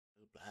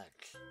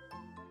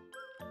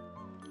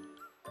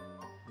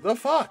The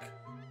fuck?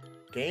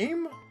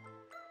 Game?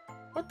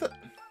 What the?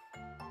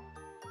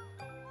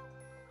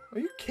 Are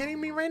you kidding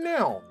me right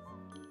now?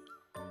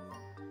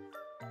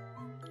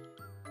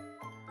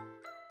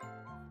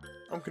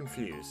 I'm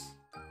confused.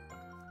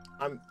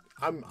 I'm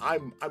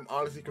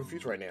honestly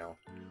confused right now.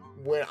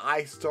 When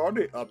I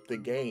started up the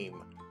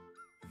game,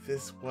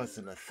 this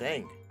wasn't a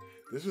thing.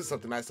 This was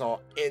something I saw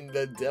in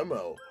the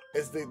demo.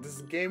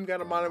 This game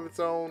got a mind of its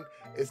own?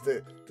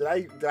 Did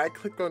I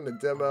click on the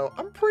demo?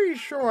 I'm pretty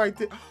sure I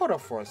did. Hold up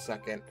for a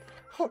second.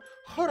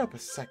 Hold up a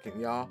second,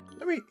 y'all.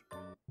 Let me.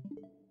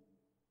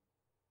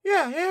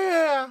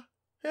 Yeah.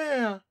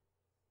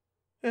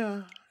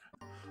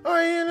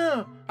 Oh yeah,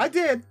 no. I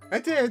did.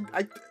 I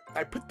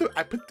put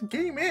the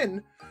game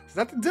in. It's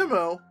not the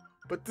demo,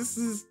 but this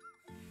is.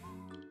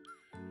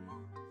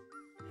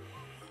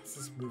 Let's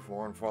just move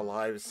on for our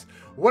lives.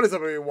 What is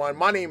up, everyone?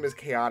 My name is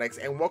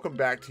Chaotix, and welcome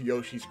back to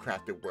Yoshi's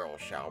Crafted World,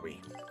 shall we?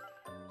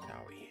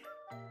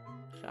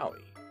 Shall we?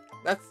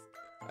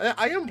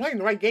 I am playing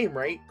the right game,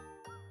 right?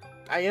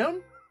 I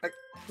am? Like,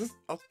 this,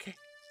 okay.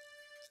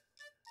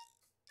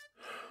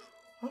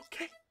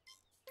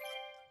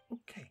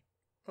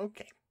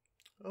 Okay.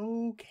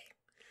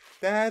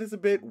 That is a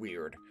bit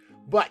weird.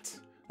 But,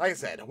 like I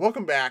said,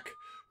 welcome back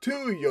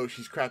to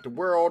Yoshi's Crafted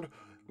World.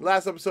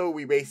 Last episode,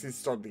 we basically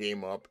started the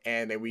game up,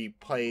 and then we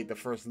played the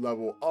first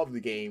level of the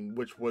game,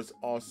 which was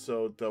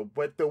also the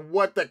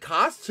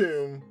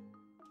costume?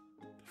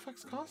 The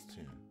fuck's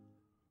costume?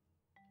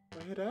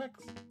 I hit X.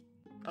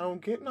 I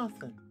don't get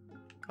nothing.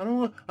 I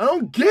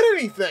don't get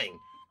anything.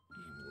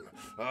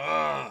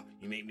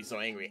 You make me so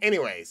angry.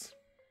 Anyways,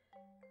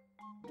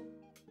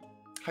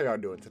 how y'all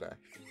doing today?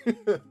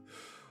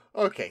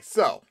 Okay,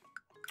 so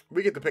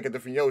we get to pick a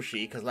different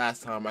Yoshi, because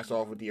last time I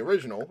started with the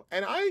original,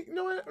 and you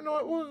know what,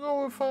 we'll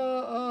go with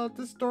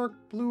this dark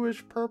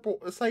bluish purple.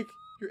 It's like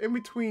you're in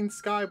between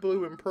sky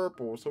blue and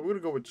purple, so we're gonna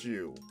go with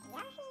you.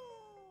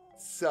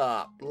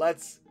 Sup?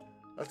 Let's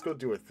go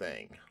do a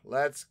thing.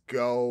 Let's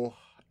go,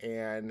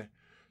 and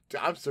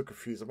I'm so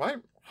confused. I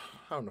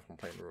don't know if I'm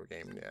playing the real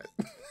game yet.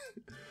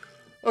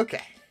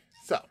 Okay,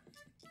 so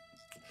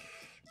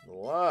the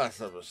last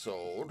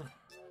episode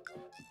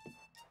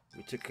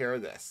we took care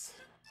of this.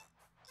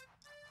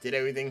 Did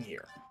everything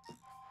here.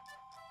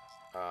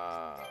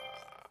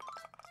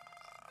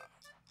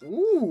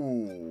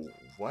 Ooh,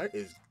 what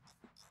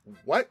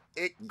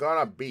it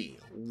gonna be?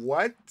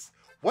 What's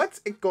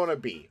it gonna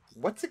be?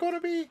 What's it gonna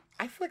be?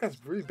 I feel like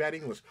that's really bad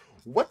English.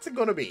 What's it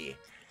gonna be?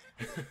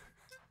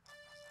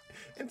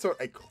 Insert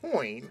a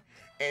coin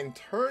and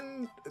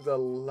turn the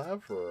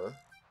lever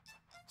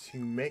to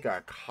make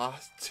a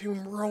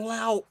costume roll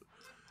out.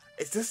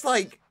 Is this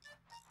like,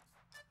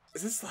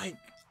 what's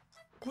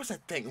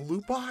that thing?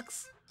 Loot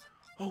box?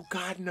 Oh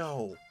God,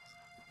 no.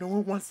 No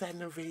one wants that in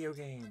their video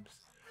games.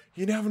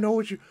 You never know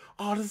what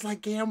oh, this is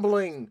like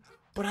gambling.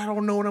 But I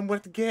don't know what I'm going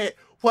to get.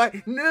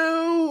 What?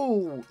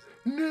 No,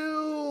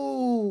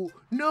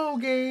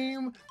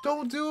 game.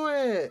 Don't do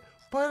it.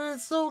 But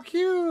it's so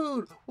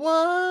cute.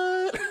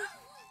 What?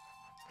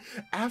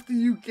 After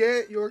you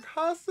get your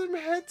costume,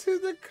 head to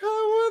the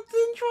cover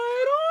and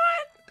try it on.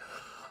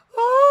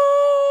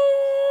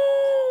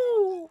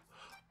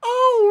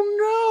 Oh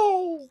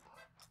no!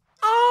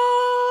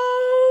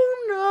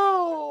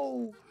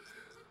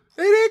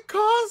 And it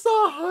costs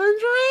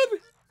 100?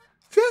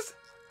 Just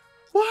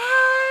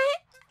what?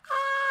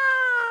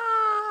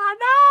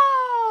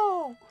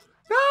 No!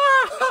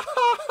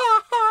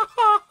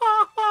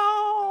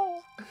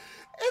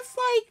 It's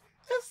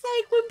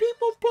like when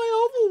people play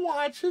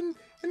Overwatch and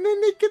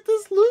then they get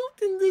this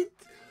loot and they.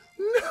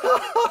 No!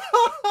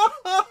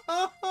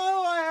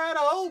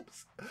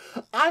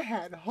 I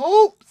had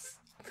hopes.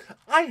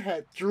 I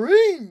had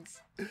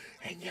dreams.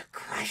 And you're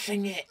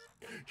crushing it.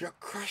 You're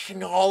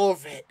crushing all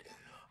of it.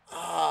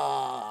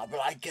 But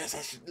I guess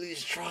I should at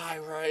least try,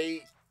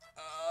 right?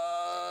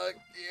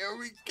 Here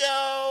we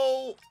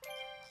go.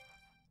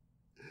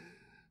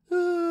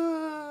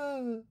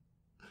 I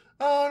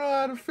don't know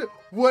how to fit.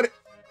 What?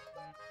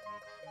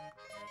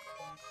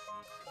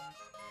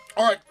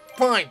 Alright,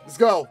 fine. Let's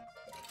go.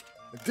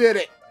 I did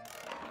it.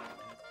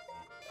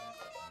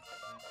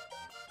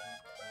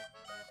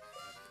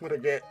 What'd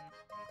I get?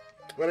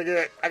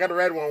 I got a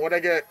red one. What'd I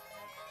get?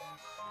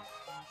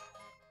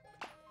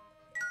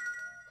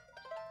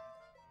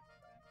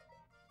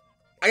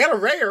 I got a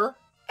rare.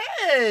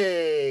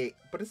 Hey!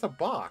 But it's a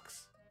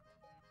box.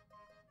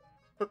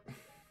 What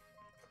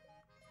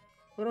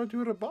do I do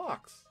with a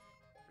box?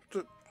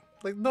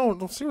 Like, no,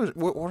 seriously.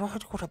 What do I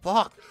do with a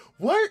box?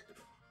 What?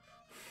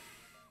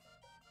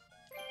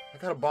 I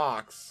got a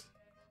box.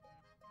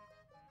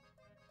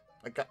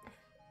 Let's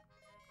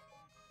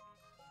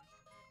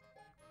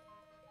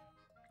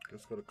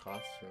go to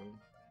costume.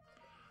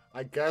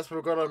 I guess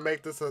we're gonna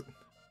make this a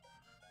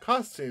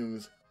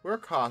costumes. Wear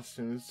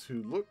costumes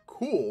to look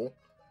cool,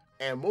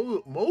 and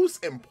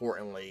most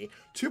importantly,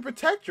 to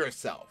protect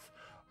yourself.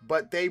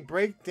 But they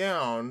break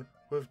down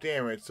with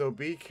damage, so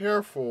be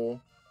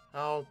careful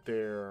out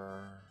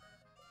there.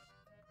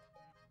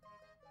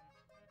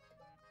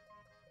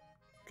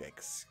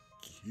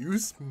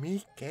 Excuse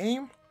me,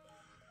 game?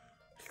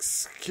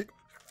 Excuse...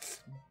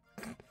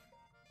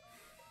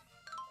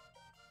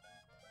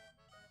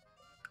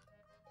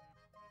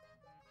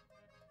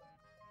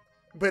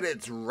 But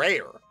it's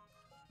rare.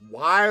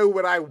 Why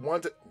would I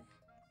want it?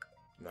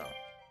 No.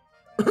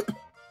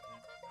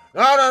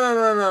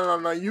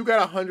 No. You got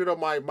 100 of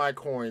my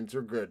coins.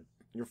 You're good.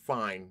 You're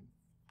fine.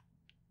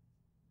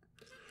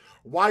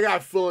 Why I got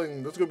a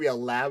feeling there's gonna be a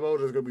Labo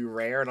that's gonna be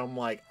rare, and I'm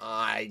like,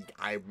 I'm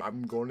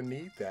going to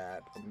need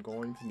that. I'm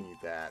going to need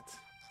that.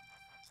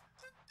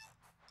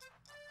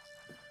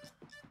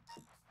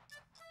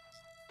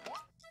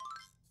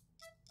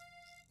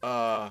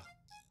 I'm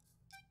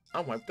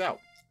wiped out.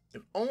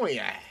 If only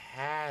I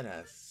had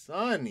a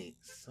sunny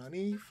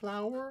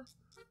flower.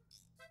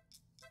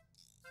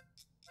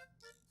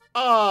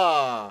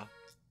 I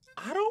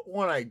don't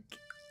want to.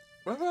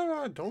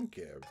 What don't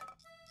give?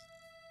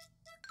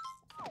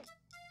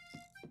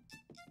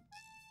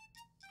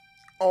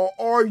 Or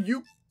are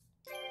you?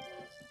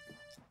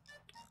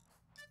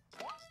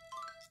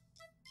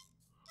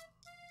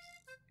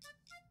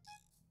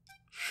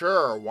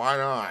 Sure, why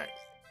not?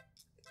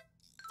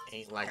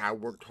 Ain't like I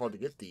worked hard to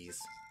get these.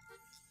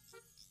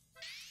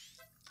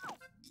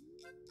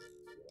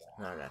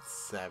 Now I got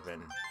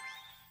 7.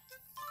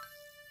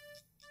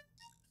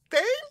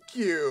 Thank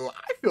you!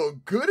 I feel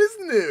good as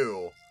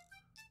new!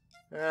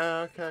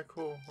 Okay,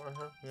 cool.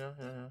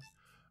 Yeah.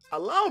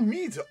 Allow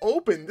me to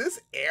open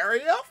this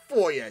area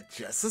for you.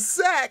 Just a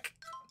sec.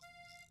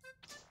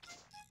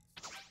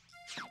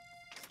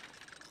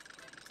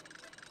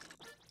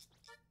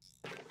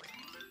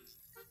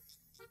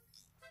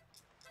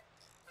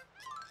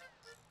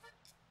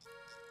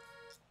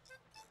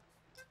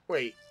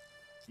 Wait,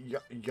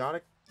 you're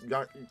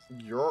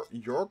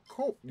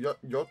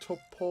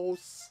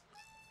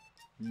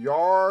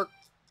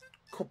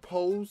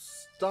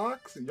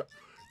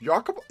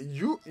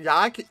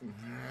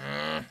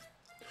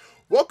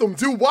welcome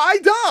to Y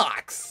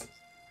Docks.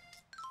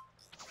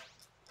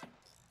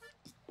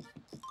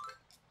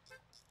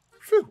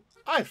 Phew,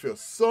 I feel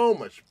so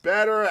much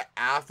better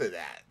after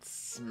that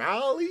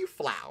smiley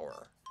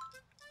flower.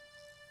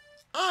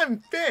 I'm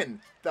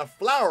Finn, the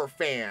flower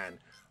fan.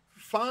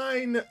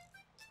 Fine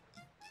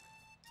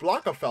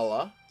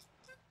Blockafella.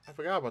 I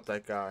forgot about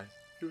that guy.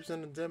 He was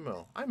in the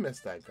demo. I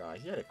missed that guy.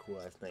 He had a cool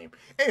ass name.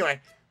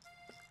 Anyway,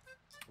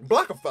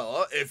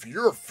 Blockafella, if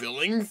you're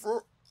feeling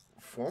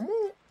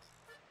formal,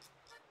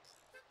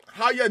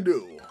 how ya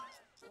do?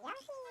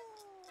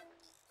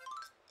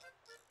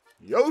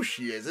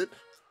 Yoshi, is it?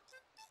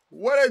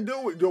 What I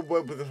do?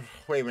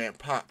 Wait a minute.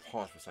 Pause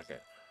for a second.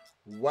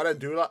 What I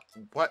do?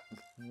 What?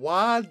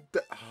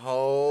 The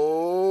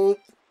whole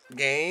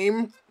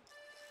game?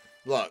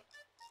 Look,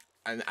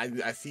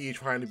 I see you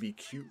trying to be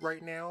cute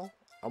right now.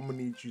 I'm gonna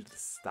need you to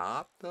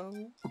stop,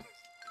 though.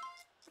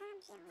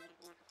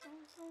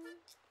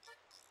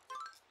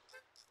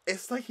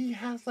 It's like he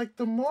has like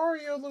the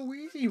Mario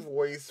Luigi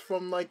voice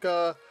from like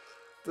the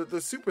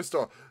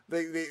Superstar.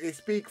 They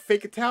speak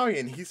fake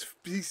Italian. He's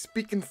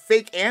speaking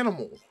fake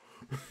animal.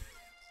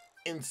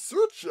 In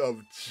search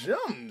of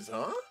gems,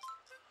 huh?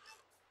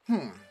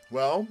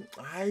 Well,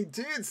 I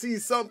did see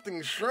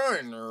something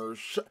shine or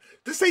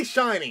just say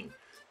shining.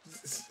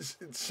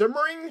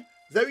 Shimmering?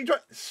 Is that what you try?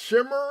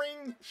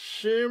 Shimmering.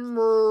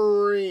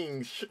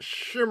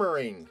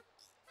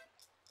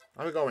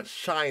 I'm going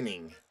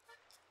shining.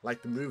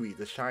 Like the movie,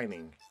 The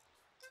Shining.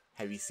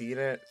 Have you seen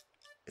it?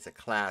 It's a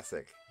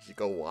classic. You should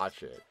go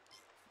watch it.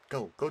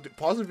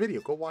 Pause the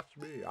video. Go watch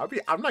the video.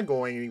 I'm not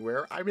going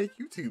anywhere. I make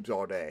YouTubes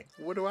all day.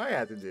 What do I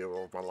have to do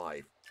with my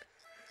life?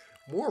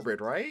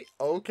 Morbid, right?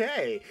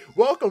 Okay.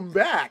 Welcome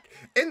back.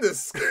 In the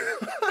sky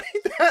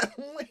that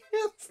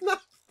lands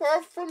not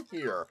far from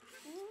here.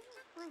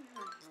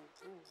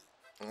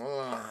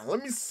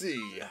 Let me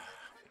see.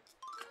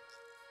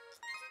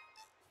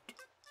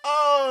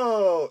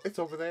 Oh, it's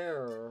over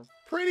there.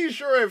 Pretty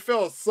sure it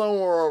fell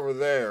somewhere over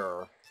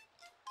there.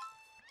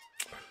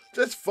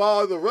 Just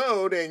follow the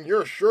road and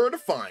you're sure to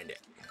find it.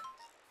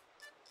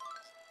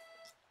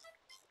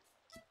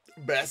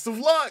 Best of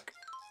luck.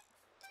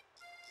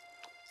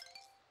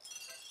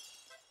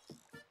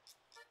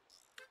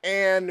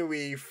 And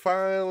we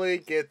finally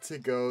get to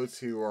go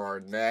to our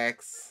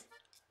next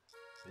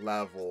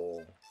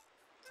level.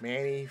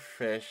 Many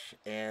fish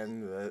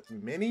and the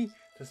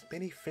there's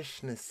many fish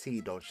in the sea,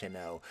 don't you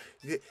know?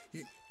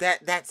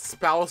 That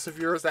spouse of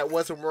yours that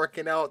wasn't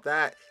working out,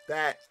 that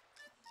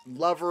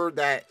lover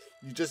that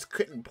you just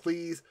couldn't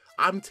please,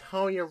 I'm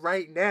telling you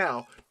right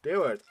now,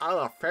 there is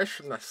other fish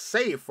in the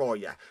sea for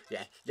you.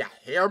 You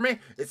hear me?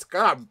 It's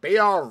gonna be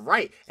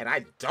alright. And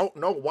I don't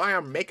know why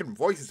I'm making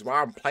voices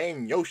while I'm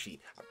playing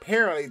Yoshi.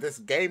 Apparently this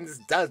game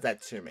just does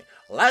that to me.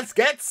 Let's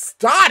get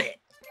started!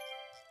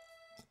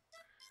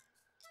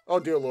 Oh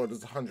dear lord,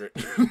 there's 100.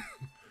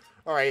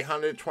 Alright,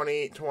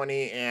 120,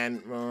 20,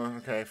 and,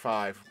 okay,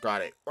 5.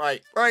 Got it.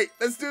 Right,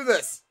 let's do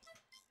this!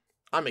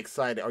 I'm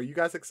excited. Are you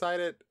guys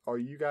excited?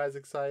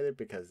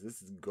 Because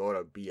this is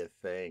gonna be a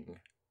thing.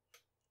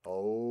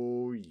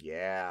 Oh,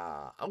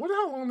 yeah. I wonder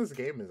how long this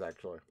game is,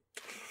 actually.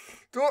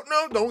 Don't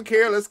know, don't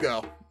care. Let's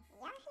go.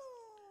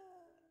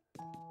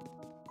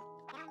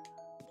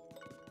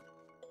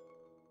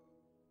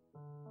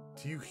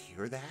 Do you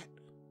hear that?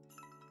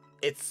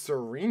 It's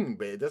serene,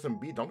 but it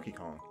doesn't beat Donkey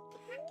Kong.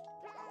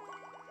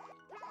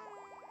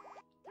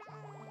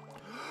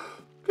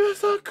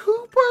 There's a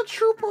Koopa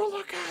Trooper.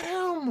 Look at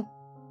him.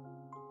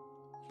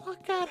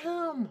 Look at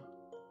him.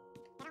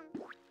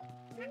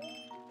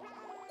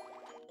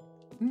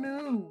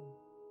 No.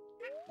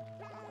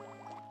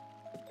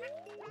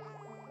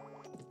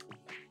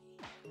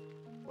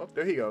 Oh,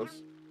 there he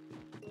goes.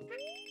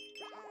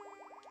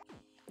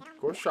 Of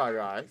course, Shy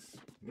Guys.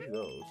 Need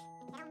those.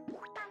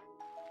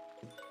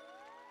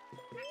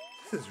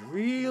 This is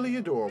really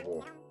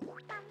adorable.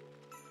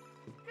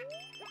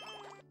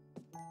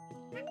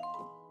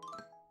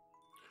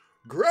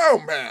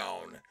 Ground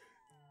bound.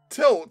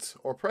 Tilt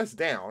or press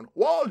down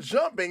while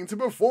jumping to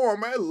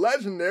perform a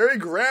legendary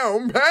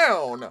ground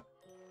pound.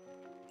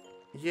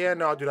 Yeah,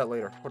 no, I'll do that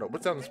later. Hold up,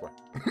 what's down this way?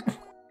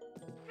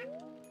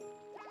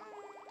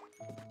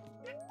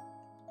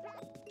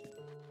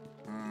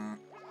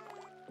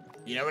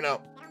 You never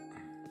know.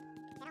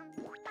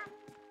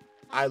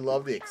 I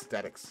love the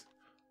aesthetics.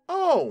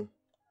 Oh!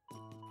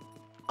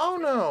 Oh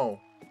no!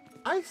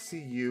 I see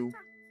you.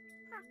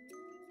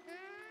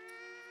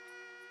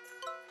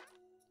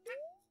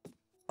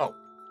 Oh.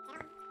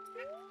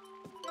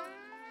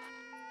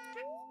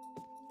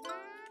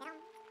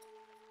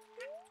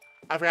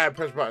 I forgot to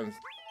press buttons.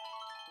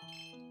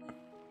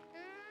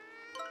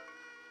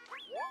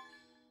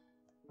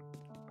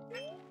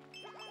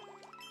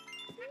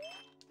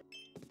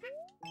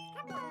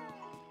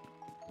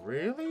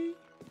 Really?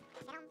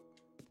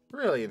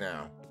 Really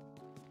now?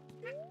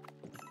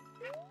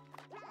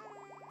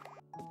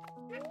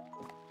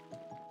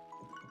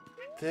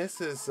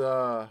 This is,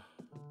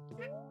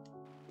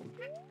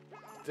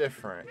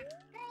 different.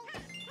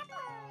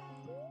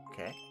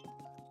 Okay.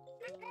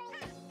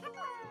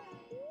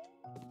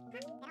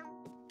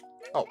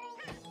 Oh.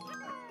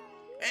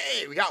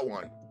 Hey, we got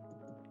one.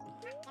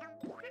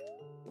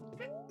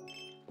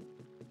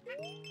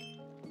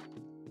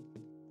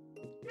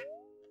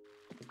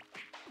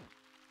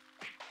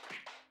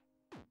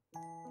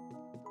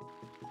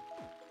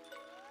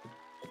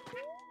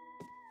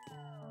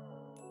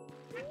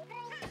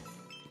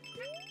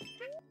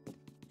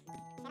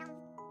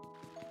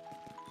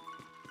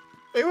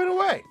 They went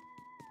away.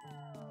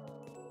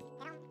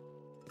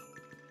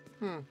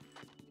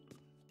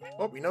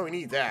 Well, we know we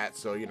need that,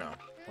 so, you know.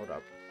 Hold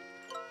up.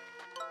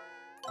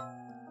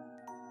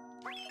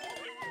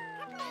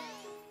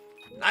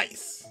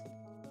 Nice.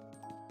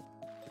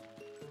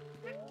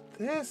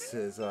 This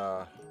is,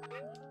 I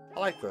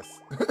like this.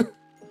 I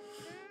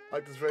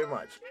like this very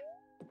much.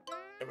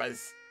 If I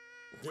just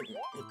didn't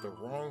hit the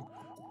wrong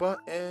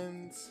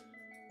buttons.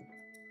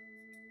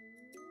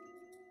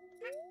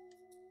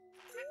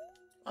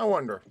 I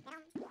wonder.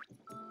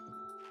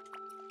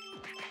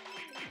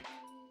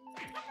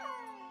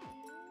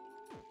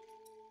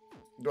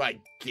 Do I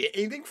get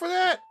anything for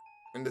that?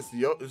 And this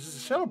is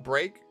this shuttle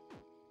break?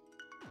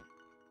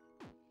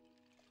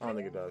 I don't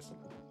think it does.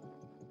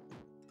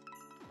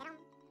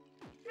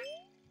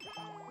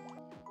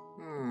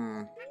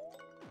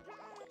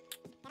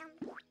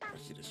 I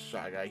see this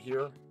Shy Guy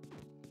here.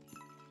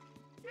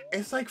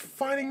 It's like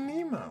Finding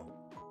Nemo.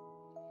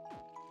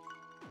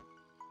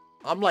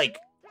 I'm like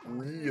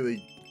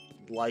really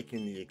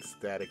liking the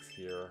aesthetics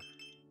here.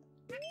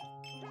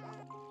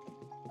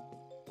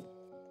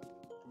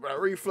 But I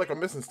really feel like I'm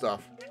missing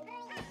stuff.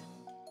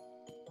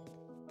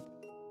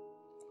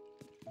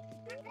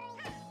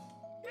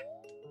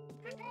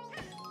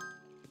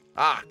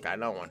 Ah, got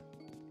another one.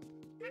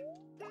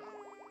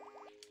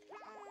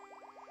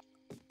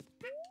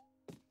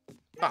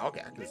 Oh,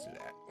 okay, I can just do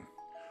that.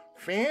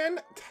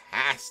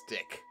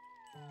 Fantastic.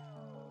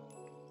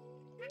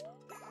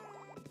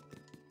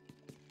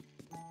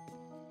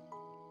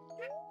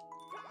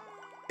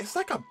 It's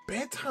like a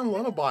bedtime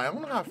lullaby. I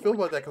don't know how I feel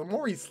about that because I'm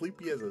already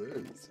sleepy as it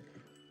is.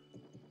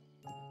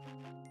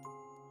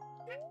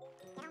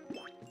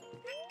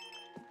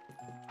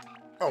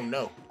 Oh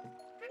no.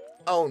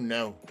 Oh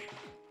no.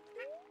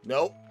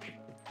 Nope.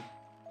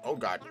 Oh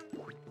god.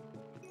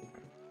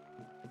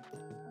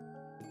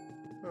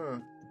 Huh.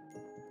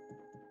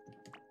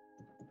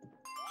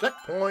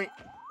 Checkpoint.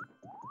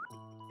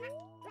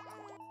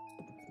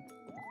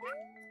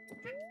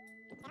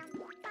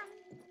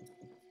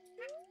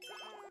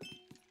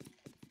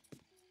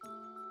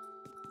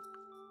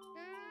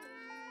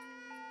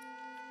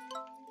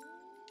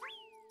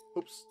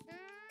 Oops.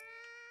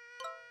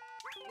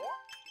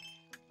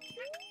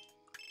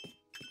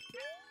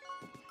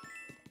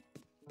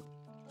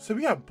 So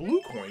we got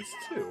blue coins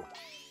too.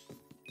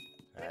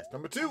 That's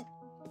number 2.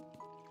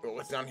 Oh,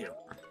 what's down here?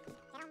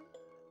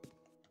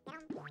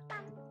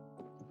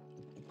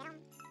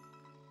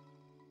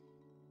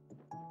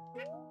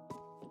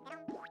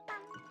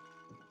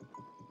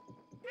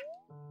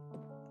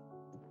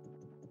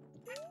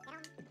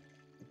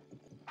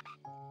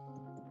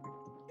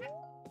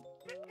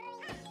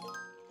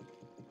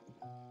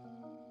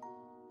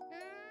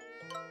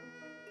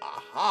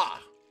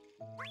 Aha!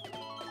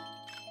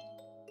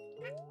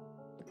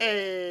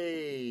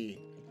 Hey!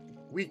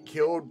 We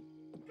killed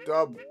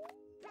the...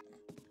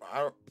 I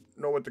don't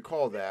know what to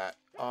call that.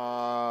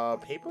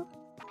 Paper?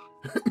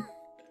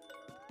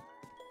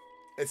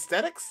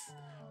 Aesthetics?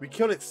 We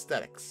killed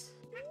aesthetics.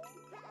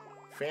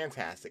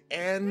 Fantastic.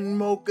 And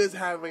Mocha's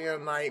having a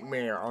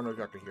nightmare. I don't know if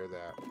y'all can hear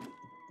that.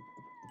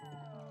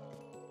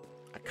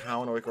 I kind of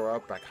want to wake her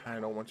up, but I kind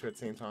of don't want to at the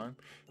same time.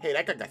 Hey,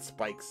 that guy got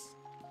spikes.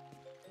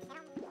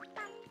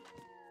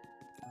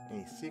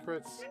 Any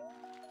secrets?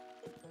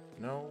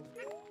 No.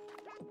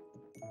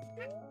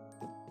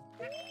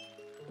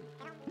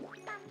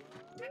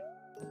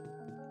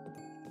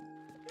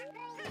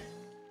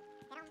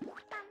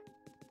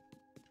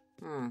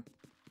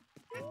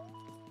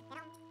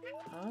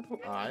 How do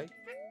I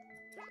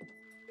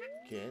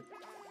get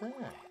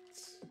that?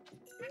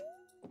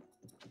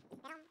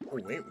 Oh,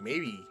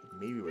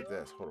 maybe with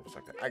this. Hold on a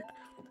second. I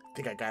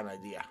think I got an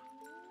idea.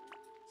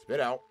 Spit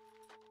out.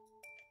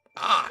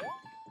 Ah!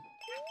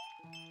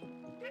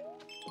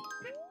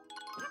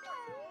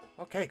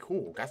 Okay,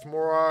 cool. Got some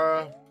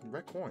more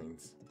red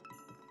coins.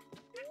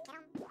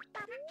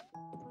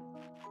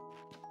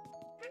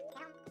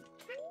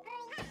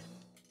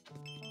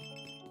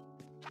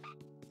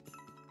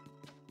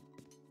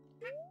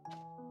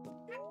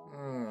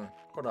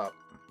 Hold up.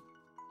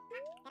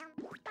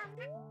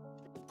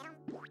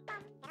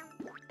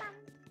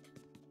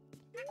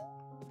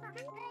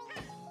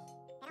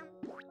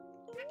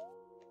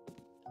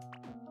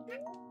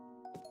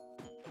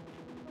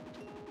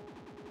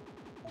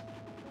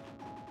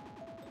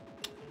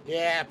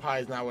 Yeah,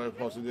 pie's not what I'm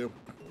supposed to do.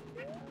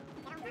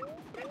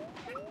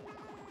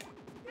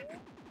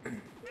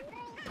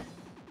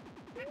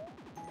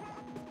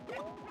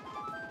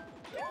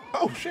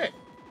 Oh, shit.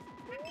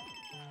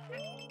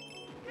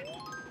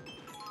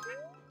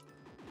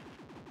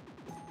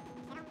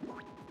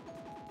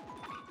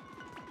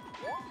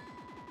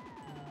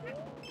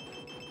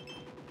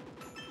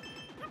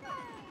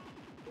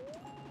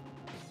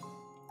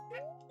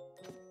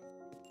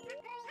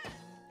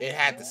 It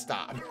had to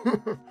stop.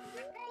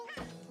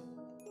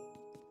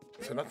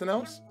 So nothing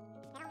else?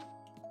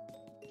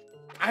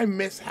 I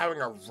miss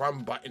having a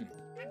run button.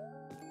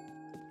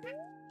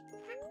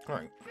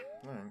 Alright.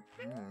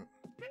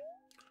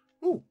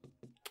 Ooh.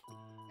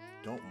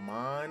 Don't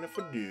mind if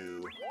I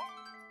do.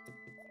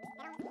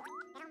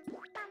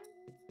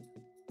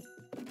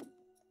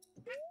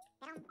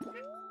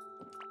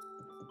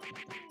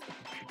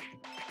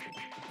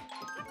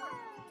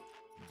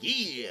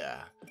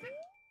 Yeah.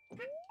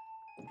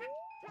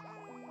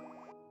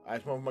 I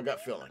just went with my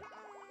gut feeling.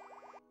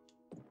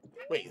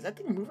 Wait, is that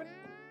thing moving? Is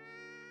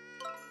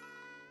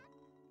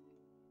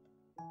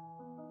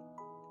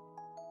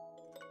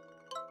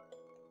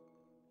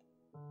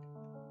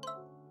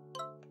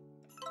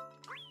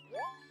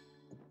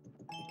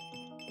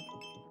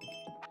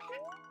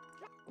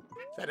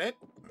that it?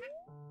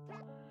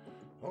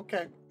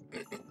 Okay.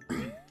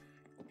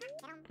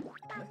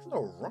 Nice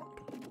little rump.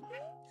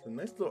 It's a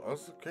nice little...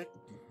 Okay.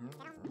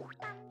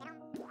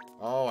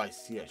 Oh, I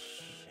see a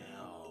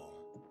shell.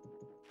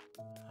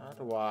 How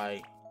do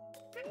I...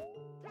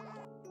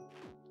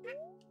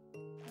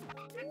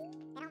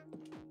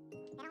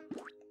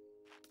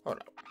 Hold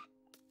up.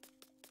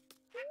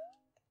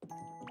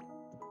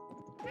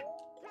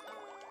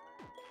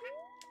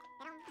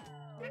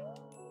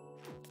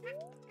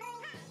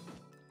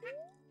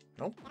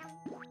 Nope.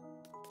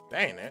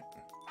 Dang it.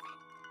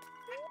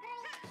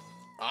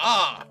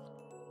 Ah!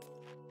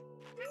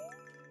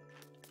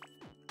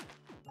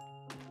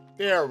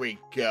 There we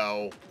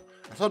go.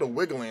 I saw the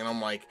wiggling and I'm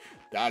like,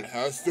 that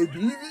has to be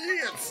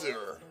the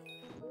answer.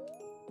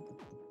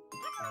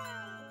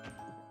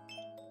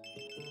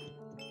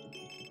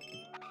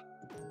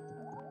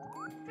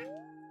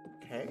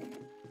 Okay.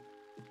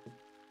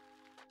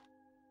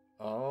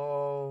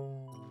 Oh,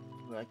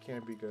 that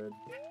can't be good.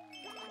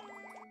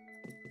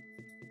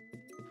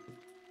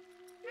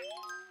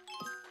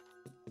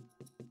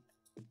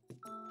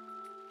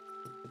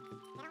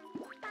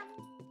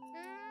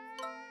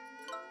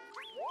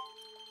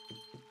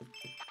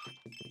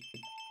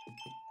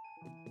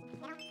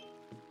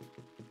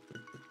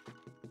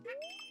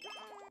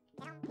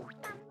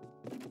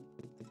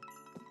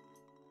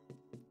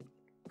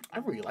 I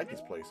really like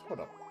this place.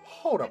 Hold up.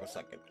 Hold up a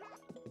second.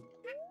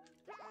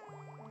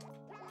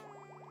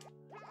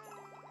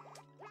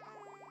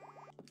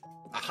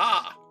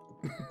 Aha!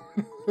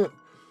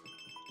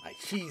 I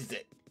cheesed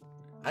it.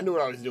 I knew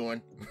what I was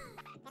doing.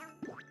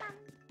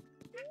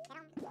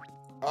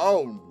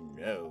 Oh,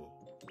 no.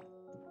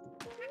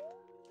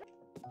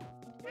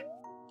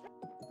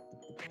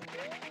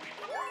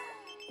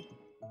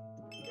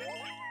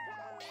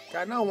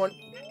 Got another one.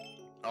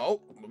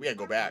 Oh, we gotta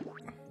go back.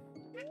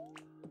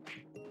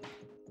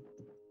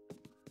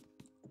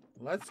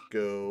 Let's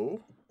go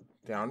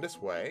down this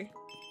way.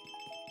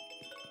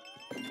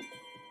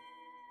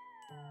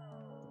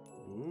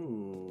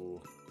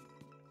 Ooh.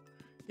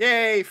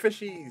 Yay,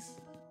 fishies!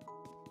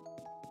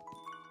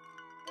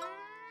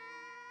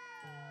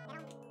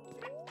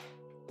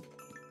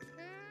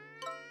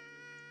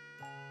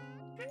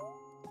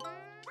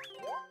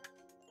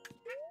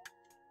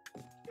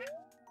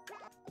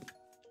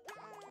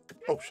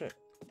 Oh, shit.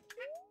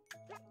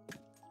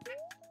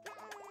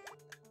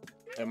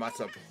 Am I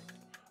up?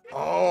 Oh,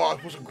 I was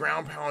supposed to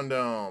ground pound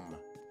them.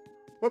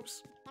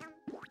 Whoops.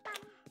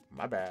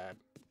 My bad.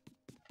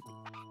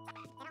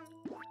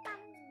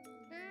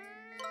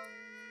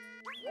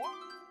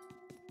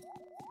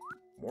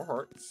 More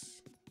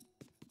hearts.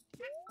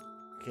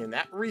 Can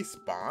that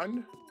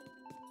respawn?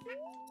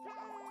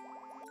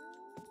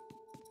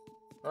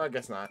 Oh, I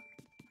guess not.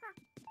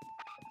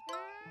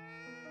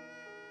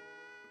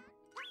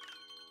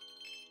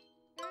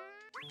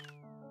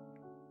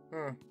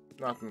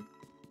 Nothing.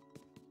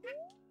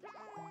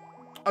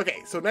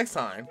 Okay, so next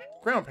time,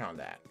 ground pound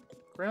that.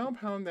 Ground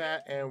pound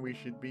that, and we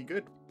should be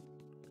good.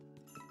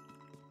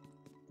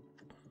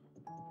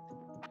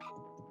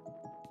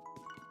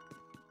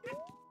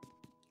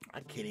 I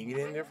can't even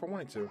get in there if I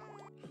wanted to.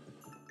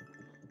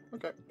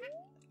 Okay.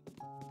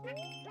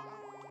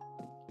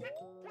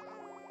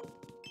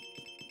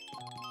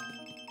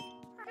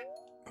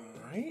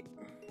 Alright.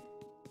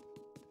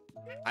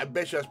 I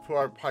bet you that's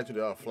probably to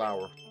the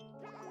flower.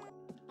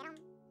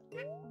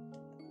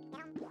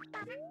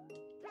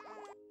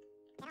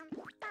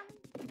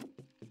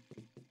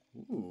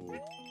 Ooh.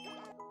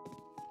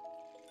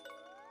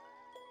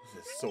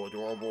 This is so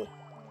adorable.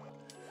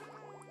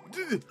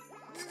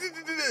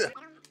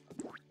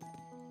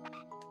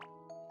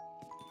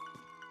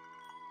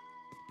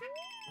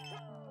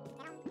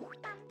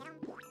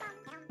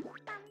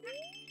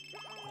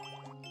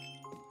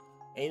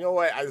 And you know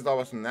what? I just thought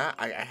about that.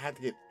 I had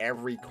to get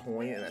every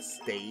coin in a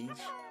stage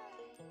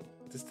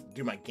just to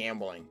do my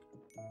gambling.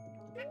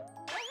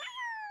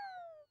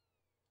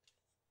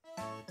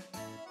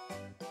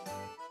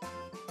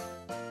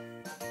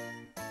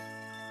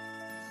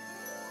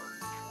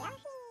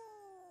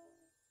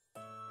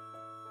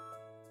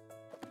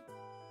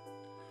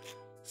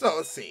 So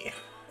let's see.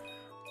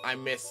 I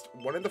missed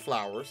one of the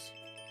flowers.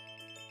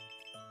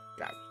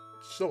 Got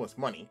so much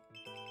money.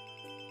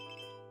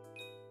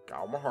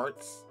 Got all my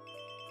hearts.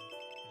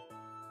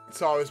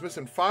 So I was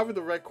missing 5 of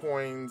the red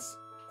coins,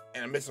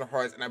 and I'm missing the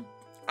hearts, and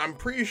I'm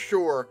pretty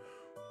sure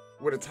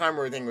where the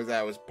timer thing was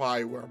at was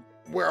probably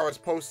where I was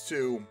supposed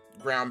to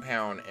ground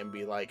pound and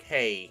be like,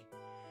 hey,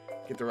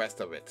 get the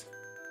rest of it.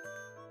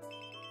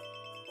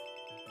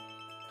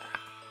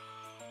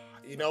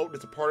 You know,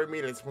 there's a part of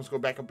me that's supposed to go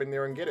back up in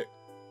there and get it.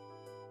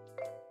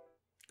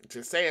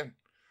 Just saying.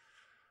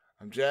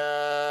 I'm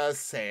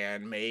just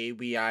saying,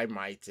 maybe I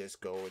might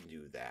just go and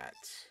do that.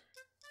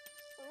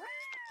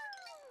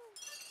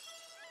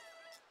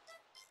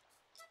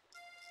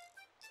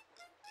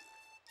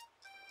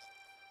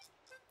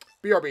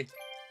 BRB.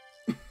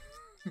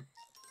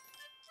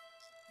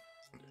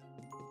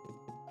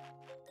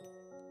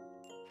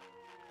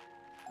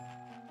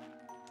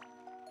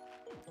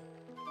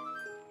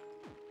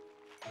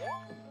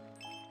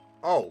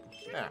 Oh,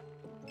 snap.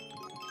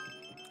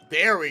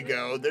 There we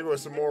go. There were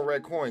some more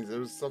red coins. There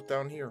was stuff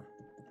down here.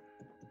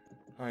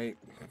 Alright.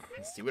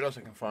 Let's see what else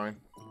I can find.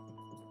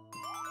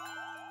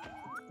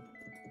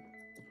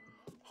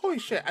 Holy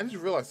shit, I just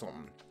realized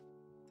something.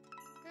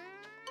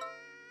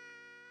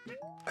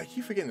 I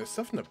keep forgetting there's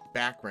stuff in the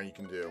background you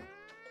can do.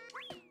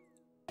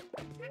 That's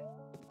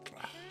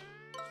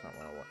not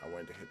what I want. I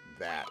wanted to hit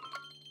that.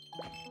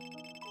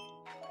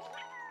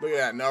 Look at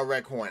that, another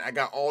red coin. I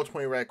got all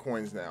 20 red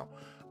coins now.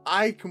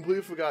 I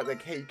completely forgot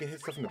that, hey, you can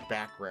hit stuff in the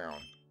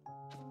background.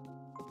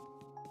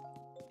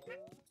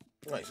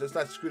 Alright, so let's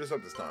not screw this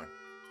up this time.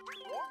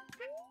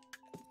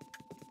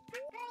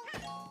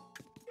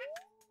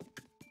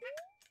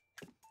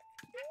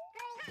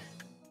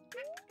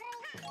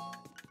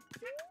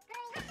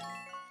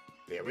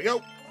 There we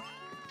go.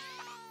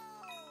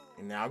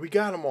 And now we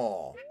got them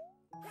all.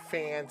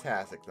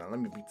 Fantastic. Now let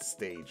me beat the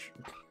stage.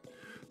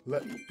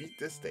 Let me beat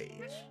this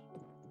stage.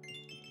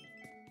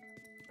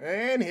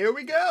 And here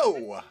we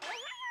go.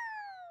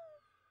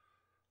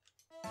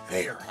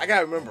 There. I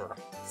gotta remember.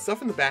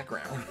 Stuff in the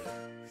background.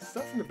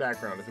 Stuff in the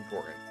background is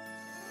important.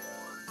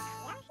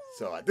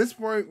 So at this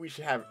point, we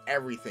should have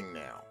everything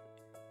now.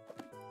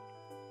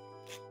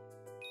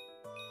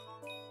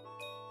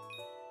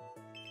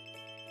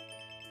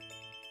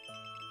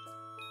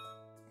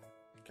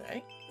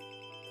 Okay.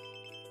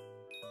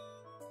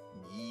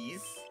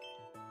 Yes.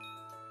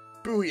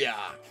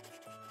 Booyah.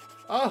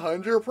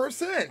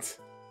 100%.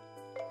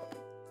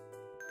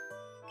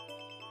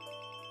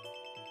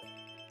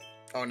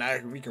 Oh, now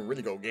we can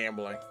really go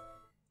gambling.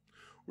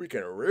 We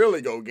can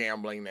really go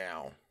gambling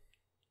now.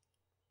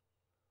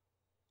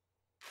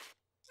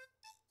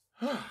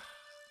 But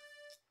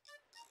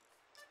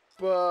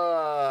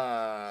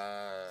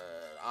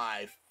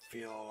I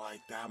feel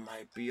like that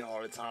might be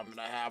all the time that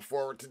I have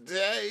for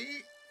today.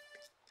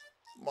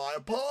 My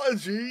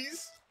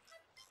apologies.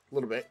 A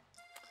little bit.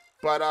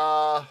 But,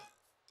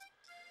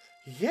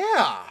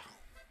 yeah.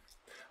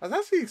 I was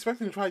actually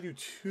expecting to try to do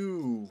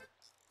 2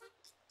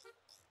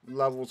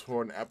 levels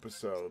for an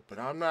episode, but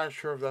I'm not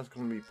sure if that's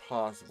going to be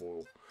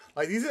possible.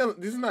 Like, these are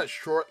not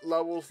short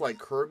levels like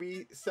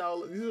Kirby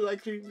style. These are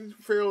actually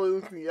fairly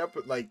lengthy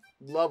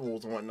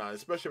levels and whatnot,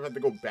 especially if I have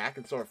to go back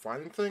and start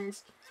finding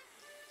things.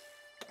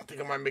 I think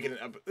I might make it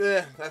an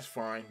that's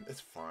fine. It's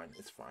fine.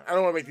 It's fine. I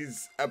don't want to make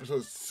these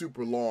episodes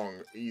super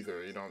long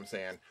either, you know what I'm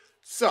saying?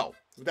 So,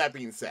 with that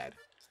being said,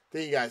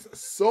 thank you guys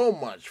so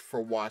much for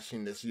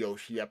watching this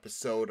Yoshi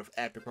episode of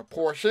Epic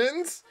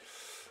Proportions.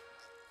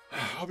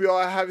 Hope you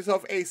all have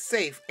yourself a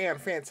safe and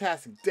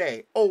fantastic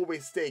day.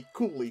 Always stay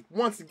coolly.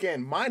 Once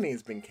again, my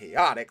name's been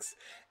Chaotix,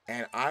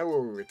 and I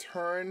will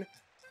return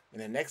in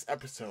the next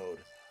episode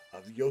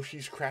of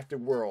Yoshi's Crafted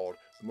World,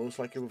 most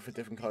likely with a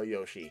different color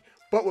Yoshi.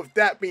 But with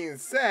that being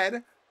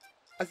said,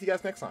 I'll see you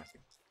guys next time.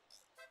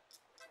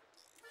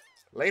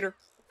 Later.